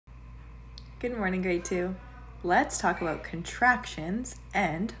Good morning, grade 2. Let's talk about contractions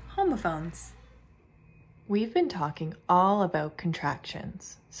and homophones. We've been talking all about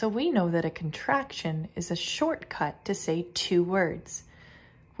contractions, so we know that a contraction is a shortcut to say two words.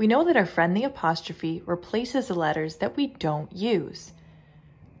 We know that our friendly apostrophe replaces the letters that we don't use.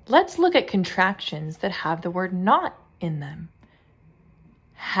 Let's look at contractions that have the word not in them.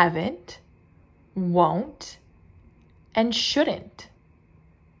 Haven't, won't, and shouldn't.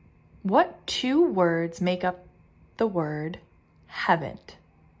 What two words make up the word haven't?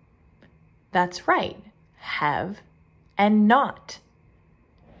 That's right, have and not.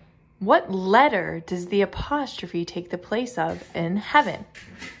 What letter does the apostrophe take the place of in haven't?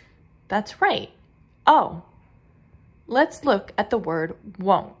 That's right, O. Let's look at the word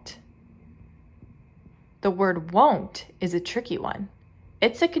won't. The word won't is a tricky one.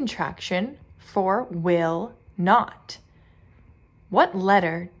 It's a contraction for will not. What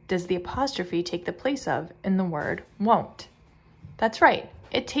letter does the apostrophe take the place of in the word won't? That's right,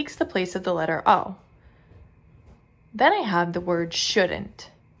 it takes the place of the letter O. Then I have the word shouldn't.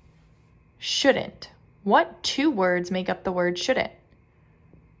 Shouldn't. What two words make up the word shouldn't?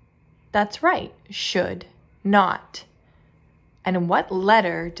 That's right, should, not. And what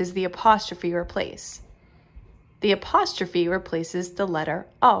letter does the apostrophe replace? The apostrophe replaces the letter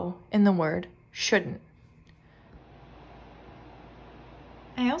O in the word shouldn't.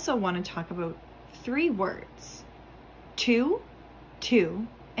 I also want to talk about three words: to,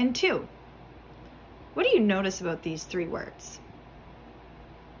 and two. What do you notice about these three words?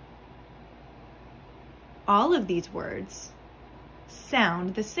 All of these words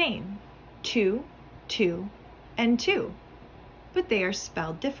sound the same, to, and two, but they are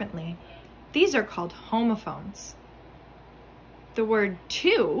spelled differently. These are called homophones. The word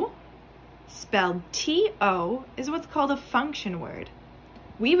to, spelled T-O, is what's called a function word.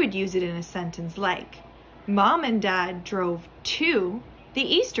 We would use it in a sentence like, Mom and Dad drove to the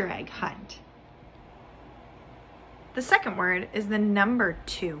Easter egg hunt. The second word is the number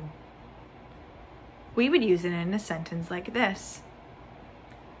 2. We would use it in a sentence like this.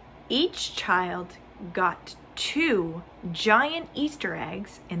 Each child got 2 giant Easter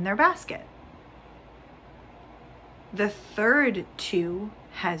eggs in their basket. The third 2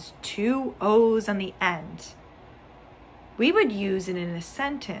 has 2 O's on the end. We would use it in a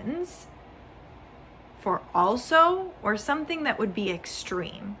sentence for also or something that would be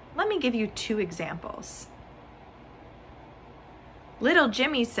extreme. Let me give you 2 examples. Little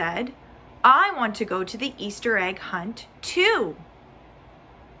Jimmy said, I want to go to the Easter egg hunt too.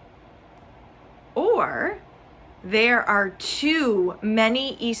 Or, there are too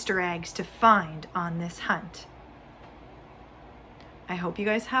many Easter eggs to find on this hunt. I hope you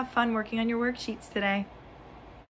guys have fun working on your worksheets today.